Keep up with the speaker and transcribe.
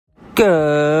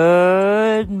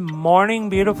Good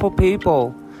morning, beautiful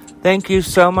people. Thank you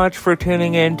so much for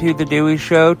tuning in to The Dewey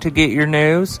Show to get your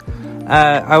news.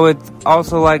 I would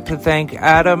also like to thank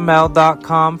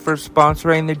AdamMel.com for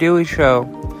sponsoring The Dewey Show.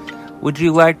 Would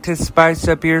you like to spice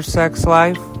up your sex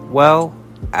life? Well,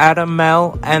 Adam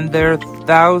Mel and their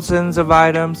thousands of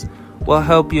items will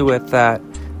help you with that.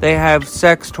 They have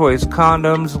sex toys,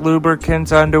 condoms,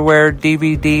 lubricants, underwear,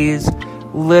 DVDs,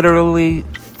 literally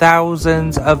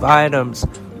thousands of items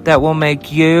that will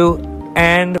make you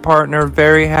and partner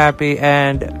very happy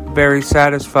and very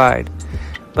satisfied.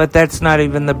 But that's not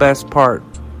even the best part.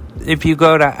 If you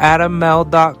go to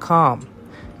AdamMel.com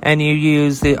and you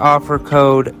use the offer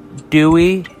code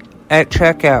DEWEY at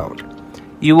checkout,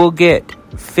 you will get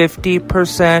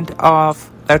 50%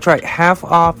 off. That's right, half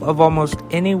off of almost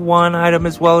any one item,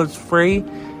 as well as free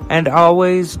and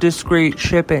always discreet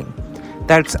shipping.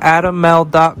 That's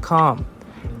AdamMel.com.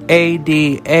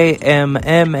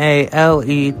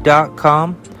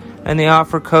 ADAMMALE.com, and the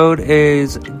offer code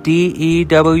is DEWEY.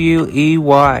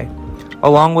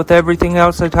 Along with everything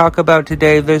else I talk about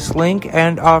today, this link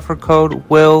and offer code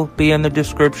will be in the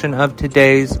description of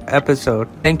today's episode.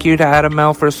 Thank you to Adam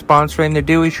Mel for sponsoring The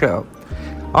Dewey Show.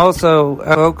 Also,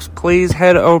 folks, please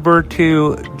head over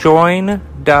to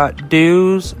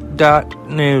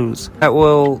join.dews.news. That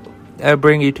will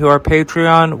bring you to our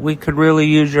Patreon. We could really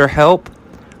use your help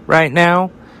right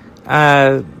now,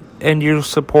 and your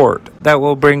support. That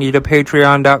will bring you to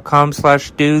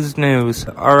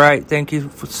patreon.com/dewsnews. Alright, thank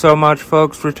you so much,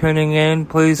 folks, for tuning in.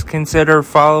 Please consider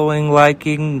following,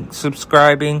 liking,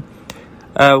 subscribing,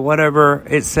 whatever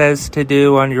it says to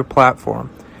do on your platform.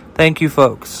 Thank you,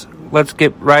 folks. Let's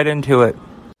get right into it.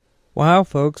 Wow,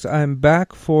 folks, I'm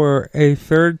back for a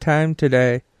third time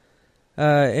today.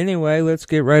 Anyway, let's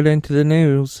get right into the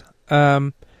news.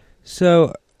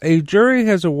 So, a jury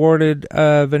has awarded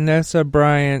Vanessa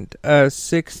Bryant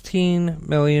 $16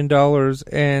 million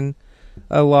in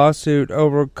a lawsuit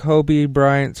over Kobe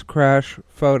Bryant's crash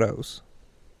photos.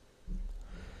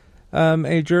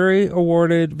 A jury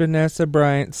awarded Vanessa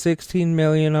Bryant $16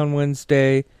 million on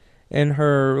Wednesday in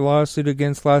her lawsuit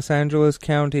against Los Angeles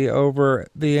County over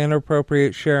the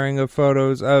inappropriate sharing of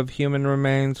photos of human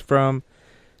remains from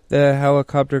the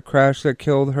helicopter crash that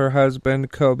killed her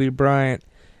husband, Kobe Bryant,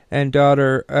 and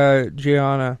daughter,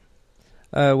 Gianna.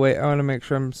 Wait, I want to make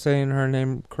sure I'm saying her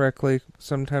name correctly.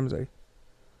 Sometimes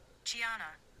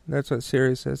Gianna. That's what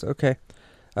Siri says. Okay.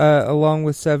 Along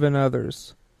with 7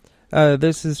 others.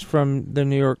 This is from the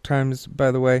New York Times,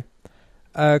 by the way.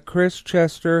 Chris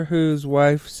Chester, whose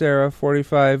wife, Sarah,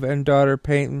 45, and daughter,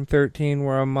 Peyton, 13,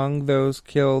 were among those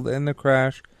killed in the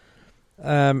crash,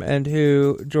 and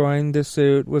who joined the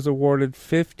suit, was awarded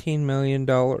 $15 million.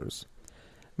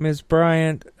 Ms.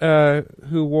 Bryant,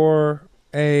 who wore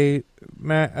a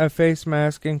face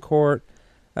mask in court,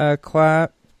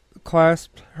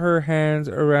 clasped her hands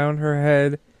around her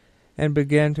head and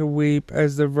began to weep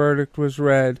as the verdict was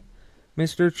read.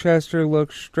 Mr. Chester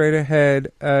looked straight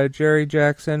ahead. Jerry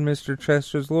Jackson, Mr.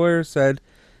 Chester's lawyer, said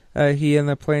he and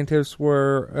the plaintiffs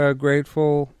were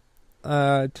grateful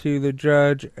to the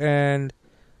judge and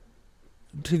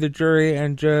to the jury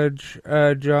and Judge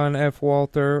John F.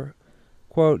 Walter,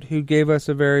 quote, who gave us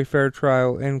a very fair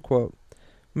trial, end quote.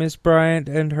 Miss Bryant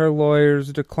and her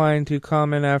lawyers declined to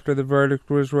comment after the verdict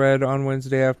was read on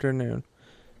Wednesday afternoon.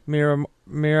 Mira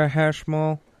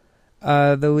Hashmal,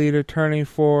 the lead attorney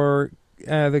for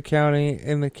the county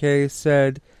in the case,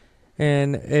 said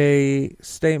in a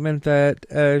statement that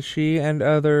she and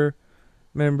other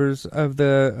members of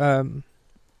the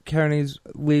county's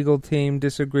legal team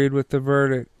disagreed with the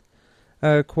verdict.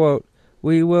 Quote,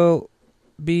 we will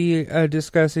be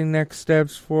discussing next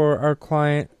steps for our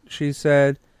client, she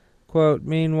said. Quote,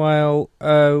 meanwhile,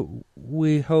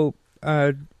 we hope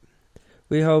the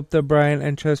Bryant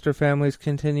and Chester families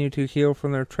continue to heal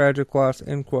from their tragic loss,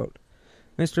 end quote.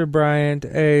 Mr. Bryant,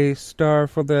 a star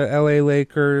for the LA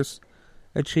Lakers,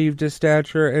 achieved a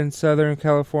stature in Southern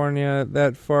California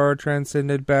that far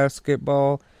transcended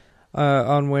basketball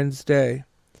on Wednesday.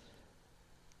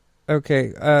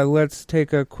 Okay, let's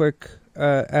take a quick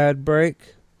ad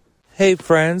break. Hey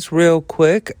friends, real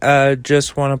quick,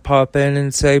 just want to pop in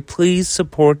and say please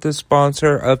support the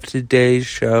sponsor of today's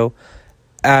show,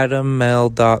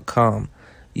 AdamMel.com.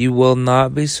 You will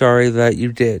not be sorry that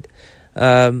you did.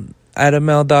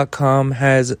 AdamMel.com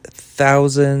has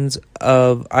thousands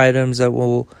of items that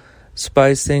will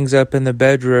spice things up in the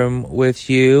bedroom with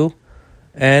you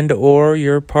and or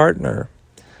your partner.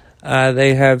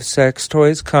 They have sex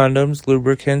toys, condoms,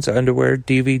 lubricants, underwear,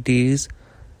 DVDs.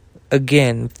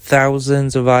 Again,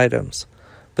 thousands of items.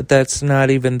 But that's not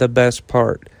even the best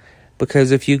part.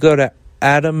 Because if you go to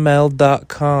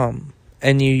adammale.com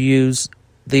and you use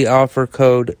the offer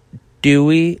code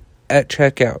Dewey at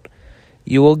checkout,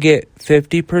 you will get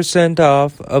 50%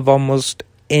 off of almost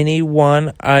any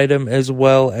one item, as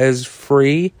well as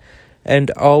free and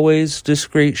always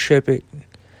discreet shipping.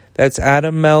 That's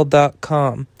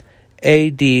adammale.com,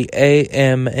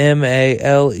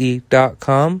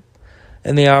 ADAMMALE.com.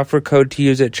 And the offer code to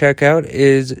use at checkout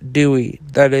is Dewey.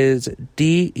 That is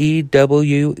DEWEY.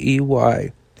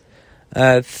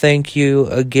 Thank you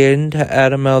again to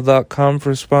adammale.com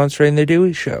for sponsoring the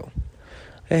Dewey Show.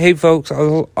 Hey folks,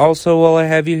 also while I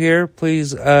have you here,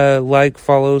 please like,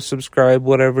 follow, subscribe,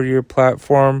 whatever your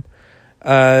platform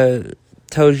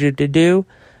tells you to do.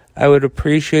 I would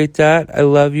appreciate that. I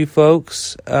love you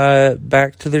folks.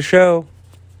 Back to the show.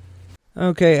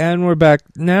 Okay, and we're back.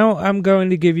 Now I'm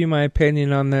going to give you my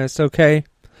opinion on this, okay?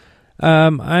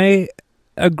 I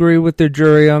agree with the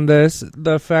jury on this.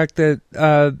 The fact that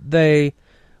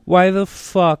why the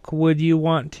fuck would you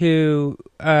want to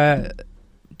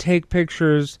take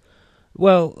pictures?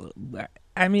 Well,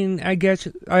 I mean, I guess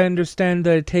I understand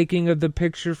the taking of the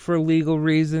picture for legal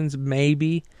reasons,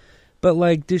 maybe. But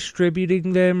like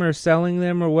distributing them or selling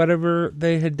them or whatever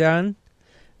they had done,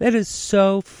 that is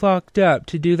so fucked up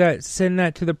to do that, send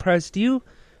that to the press. Do you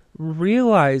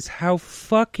realize how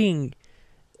fucking,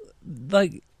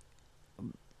 like,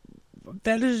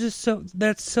 that is just so,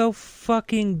 that's so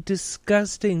fucking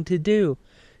disgusting to do.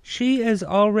 She is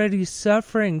already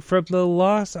suffering from the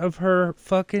loss of her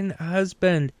fucking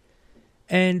husband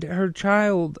and her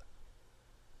child.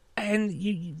 And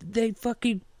they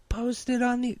fucking post it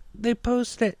they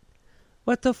post it.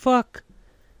 What the fuck?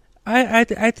 I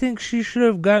think she should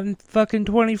have gotten fucking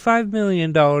 $25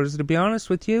 million, to be honest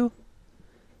with you.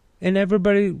 And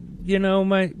everybody,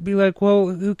 might be like, well,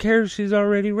 who cares? She's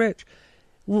already rich.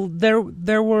 Well, there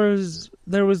was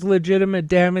legitimate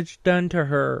damage done to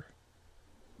her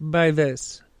by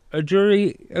this. A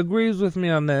jury agrees with me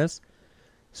on this.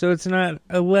 So it's not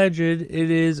alleged,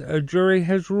 it is a jury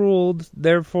has ruled,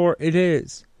 therefore it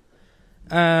is.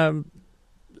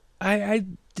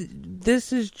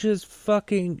 This is just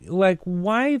fucking, like,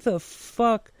 why the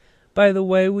fuck, by the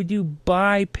way, would you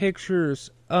buy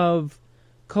pictures of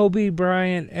Kobe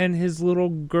Bryant and his little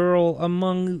girl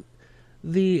among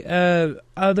the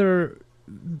other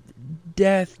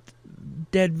dead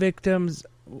victims?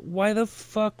 Why the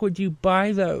fuck would you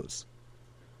buy those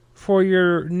for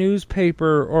your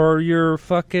newspaper or your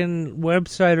fucking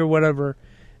website or whatever?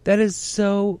 That is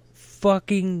so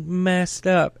fucking messed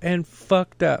up and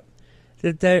fucked up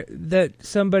that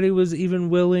somebody was even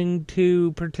willing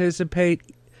to participate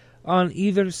on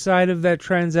either side of that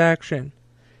transaction.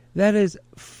 That is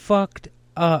fucked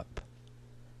up.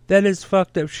 That is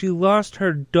fucked up. She lost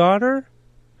her daughter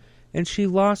and she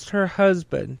lost her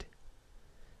husband.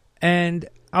 And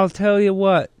I'll tell you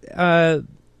what, the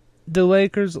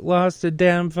Lakers lost a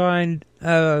damn fine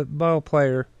ball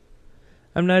player.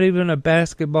 I'm not even a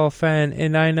basketball fan,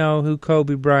 and I know who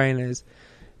Kobe Bryant is.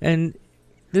 And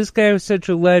this guy was such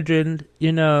a legend,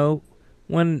 when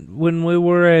we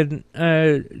were in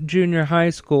junior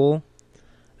high school,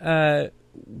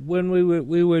 when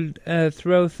we would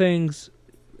throw things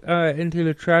into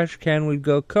the trash can, we'd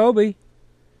go, Kobe,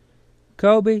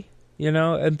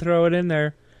 and throw it in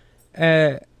there.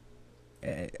 But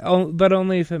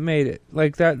only if it made it.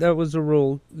 Like that was the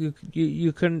rule.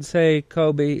 You couldn't say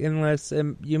Kobe unless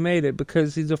you made it,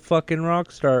 because he's a fucking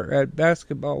rock star at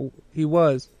basketball. He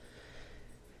was.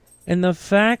 And the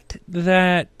fact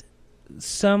that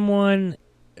someone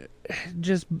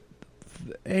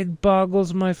it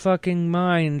boggles my fucking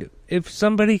mind. If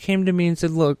somebody came to me and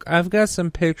said, look, I've got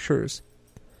some pictures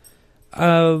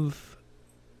of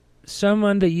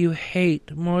someone that you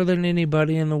hate more than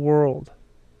anybody in the world.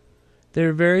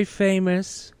 They're very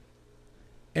famous,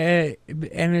 and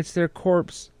it's their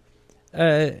corpse.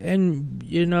 And,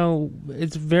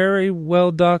 it's very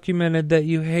well documented that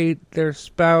you hate their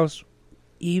spouse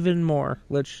even more,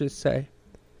 let's just say.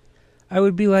 I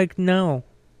would be like, no.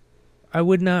 I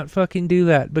would not fucking do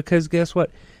that, because guess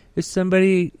what? If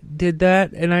somebody did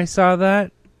that and I saw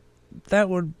that, that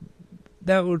would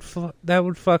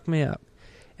fuck me up.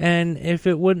 And if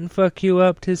it wouldn't fuck you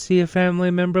up to see a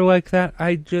family member like that,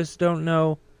 I just don't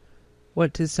know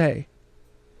what to say.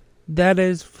 That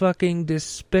is fucking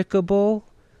despicable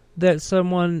that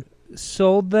someone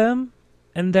sold them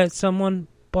and that someone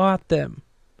bought them.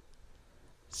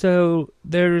 So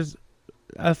there's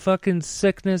a fucking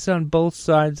sickness on both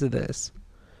sides of this.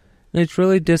 And it's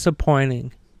really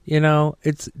disappointing.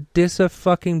 It's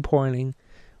dis-fucking-pointing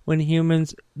when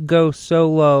humans go so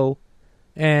low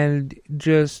and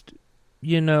just,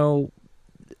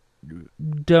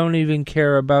 don't even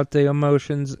care about the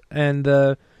emotions and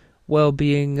the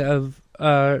well-being of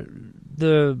the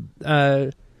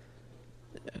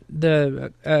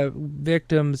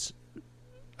victims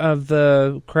of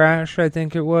the crash. I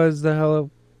think it was the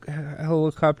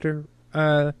helicopter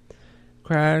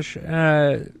crash.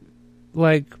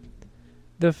 Like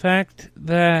the fact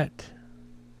that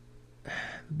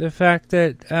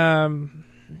oh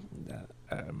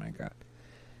my god,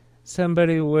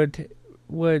 somebody would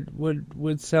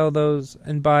sell those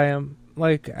and buy them.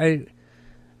 Like,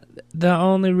 the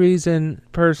only reason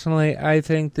personally I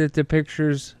think that the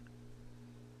pictures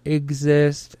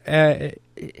exist, if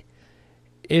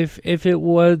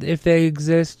they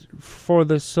exist for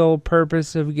the sole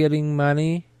purpose of getting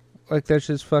money, like, that's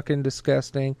just fucking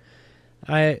disgusting.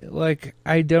 I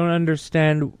don't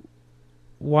understand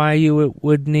why you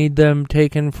would need them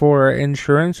taken for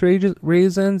insurance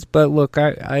reasons, but look,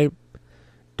 I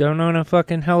don't own a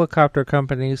fucking helicopter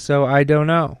company, so I don't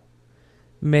know.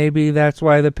 Maybe that's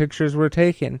why the pictures were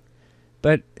taken.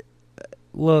 But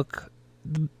look,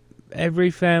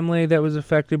 every family that was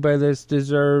affected by this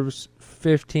deserves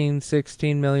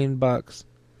 15-16 million bucks,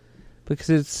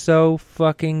 because it's so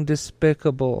fucking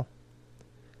despicable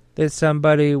that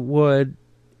somebody would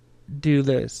do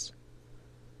this.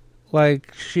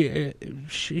 Like, the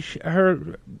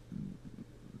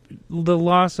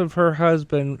loss of her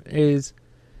husband is,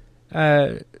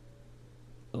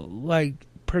 like,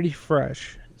 pretty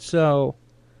fresh. So,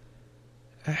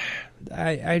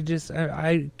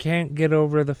 I can't get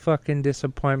over the fucking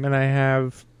disappointment I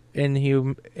have in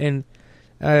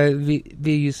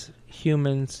these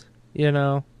humans, you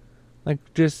know? Like,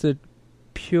 just the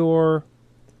pure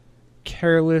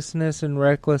carelessness and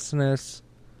recklessness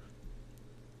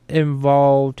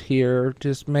involved here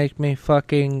just make me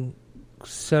fucking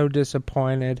so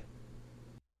disappointed.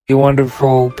 You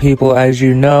wonderful people, as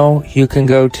you know, you can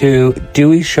go to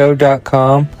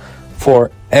DeweyShow.com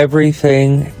for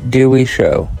everything Dewey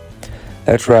Show.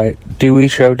 That's right,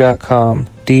 DeweyShow.com,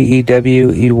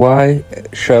 DEWEY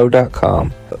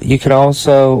Show.com. You can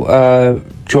also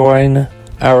join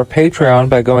our Patreon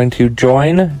by going to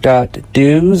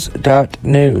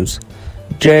join.dews.news.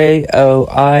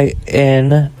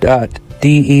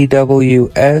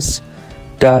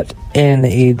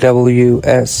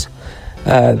 join.dews.news.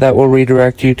 That will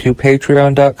redirect you to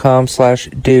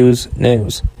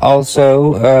patreon.com/dewsnews.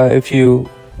 Also, if you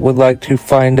would like to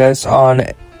find us on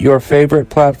your favorite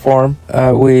platform,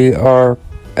 we are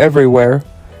everywhere.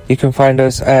 You can find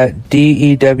us at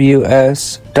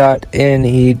dews.news.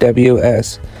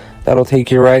 That'll take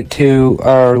you right to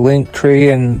our link tree,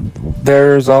 and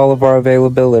there's all of our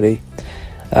availability.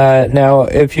 Now,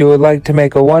 if you would like to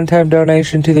make a one-time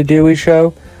donation to The Dewey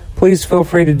Show, please feel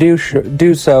free to do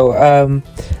so.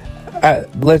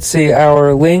 Let's see,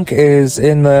 our link is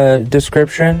in the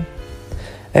description.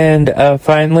 And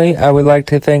finally, I would like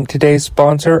to thank today's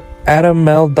sponsor,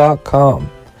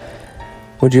 AdamMel.com.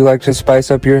 Would you like to spice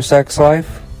up your sex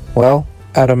life? Well,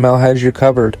 Adam Mel has you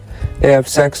covered. They have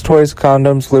sex toys,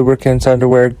 condoms, lubricants,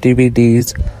 underwear,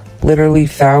 DVDs, literally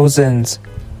thousands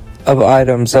of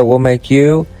items that will make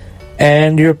you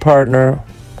and your partner,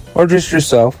 or just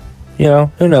yourself, you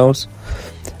know, who knows,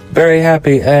 very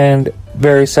happy and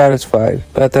very satisfied.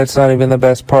 But that's not even the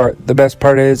best part. The best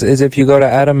part is if you go to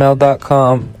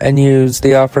AdamMel.com and use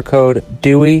the offer code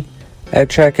DEWEY at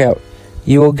checkout,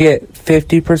 you will get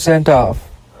 50% off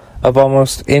of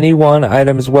almost any one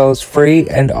item, as well as free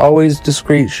and always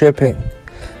discreet shipping.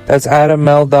 That's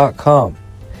AdamMel.com,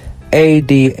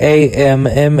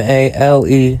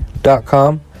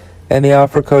 ADAMMALE.com, and the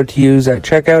offer code to use at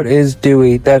checkout is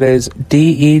DEWEY, that is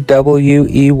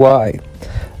DEWEY.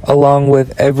 Along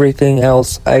with everything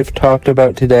else I've talked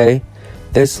about today,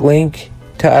 this link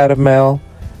to AdamMel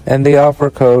and the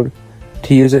offer code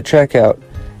to use at checkout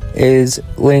is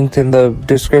linked in the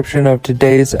description of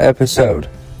today's episode,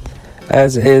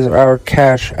 as is our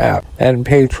Cash App and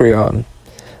Patreon.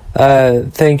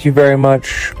 Thank you very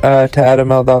much to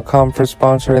AdamMel.com for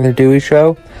sponsoring The Dewey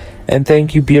Show, and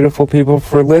thank you, beautiful people,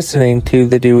 for listening to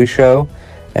The Dewey Show.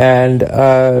 And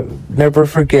never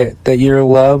forget that you're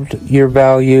loved, you're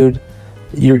valued,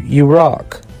 you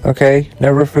rock, okay?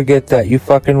 Never forget that. You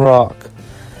fucking rock.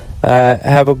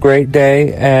 Have a great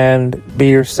day, and be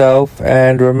yourself,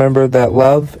 and remember that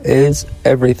love is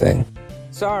everything.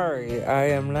 Sorry, I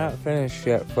am not finished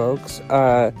yet, folks.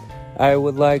 I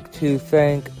would like to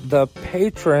thank the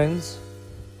patrons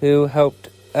who helped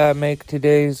make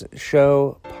today's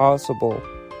show possible.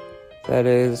 That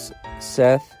is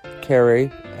Seth, Carrie,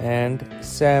 and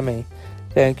Sammy.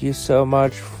 Thank you so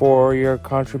much for your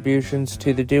contributions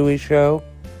to The Dewey Show.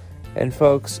 And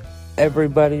folks,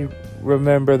 everybody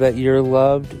remember that you're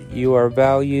loved, you are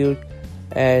valued,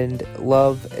 and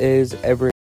love is everything.